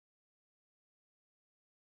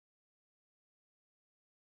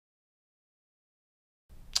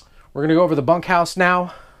We're going to go over the bunkhouse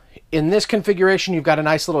now. In this configuration, you've got a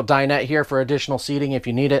nice little dinette here for additional seating if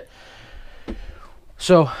you need it.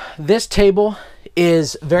 So this table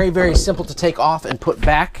is very, very simple to take off and put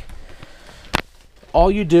back. All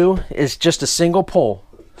you do is just a single pole.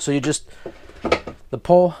 So the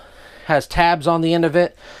pole has tabs on the end of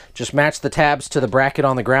it. Just match the tabs to the bracket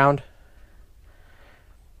on the ground.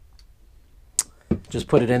 Just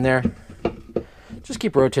put it in there. Just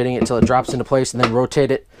keep rotating it until it drops into place, and then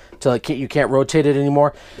rotate it until you can't rotate it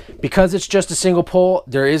anymore. Because it's just a single pole,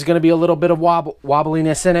 there is going to be a little bit of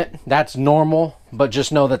wobbliness in it. That's normal, but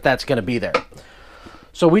just know that that's going to be there.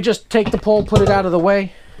 So we just take the pole, put it out of the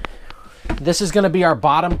way. This is going to be our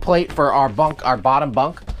bottom plate for our bottom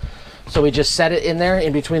bunk. So we just set it in there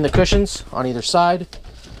in between the cushions on either side.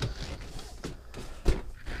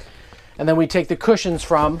 And then we take the cushions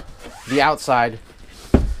from the outside,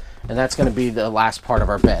 and that's going to be the last part of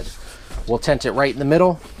our bed. We'll tent it right in the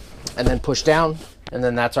middle and then push down, and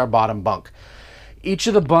then that's our bottom bunk. Each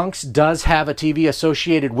of the bunks does have a TV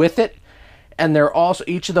associated with it, and they're also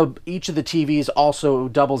each of the TVs also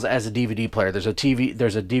doubles as a DVD player. There's a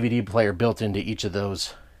DVD player built into each of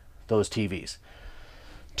those TVs.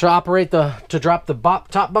 To drop the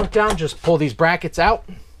top bunk down, just pull these brackets out,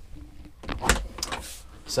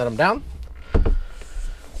 set them down.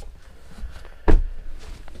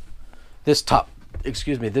 This top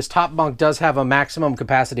bunk does have a maximum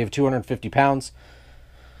capacity of 250 pounds.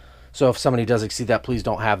 So if somebody does exceed that, please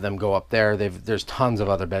don't have them go up there. There's tons of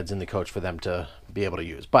other beds in the coach for them to be able to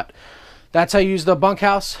use. But that's how you use the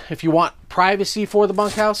bunkhouse. If you want privacy for the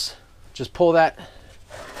bunkhouse, just pull that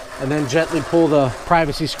and then gently pull the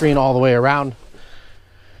privacy screen all the way around.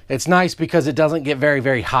 It's nice because it doesn't get very,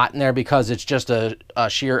 very hot in there because it's just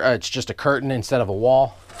it's just a curtain instead of a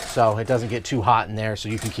wall. So it doesn't get too hot in there, so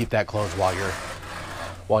you can keep that closed while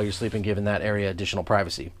you're sleeping, giving that area additional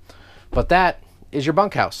privacy. But that is your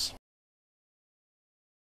bunkhouse.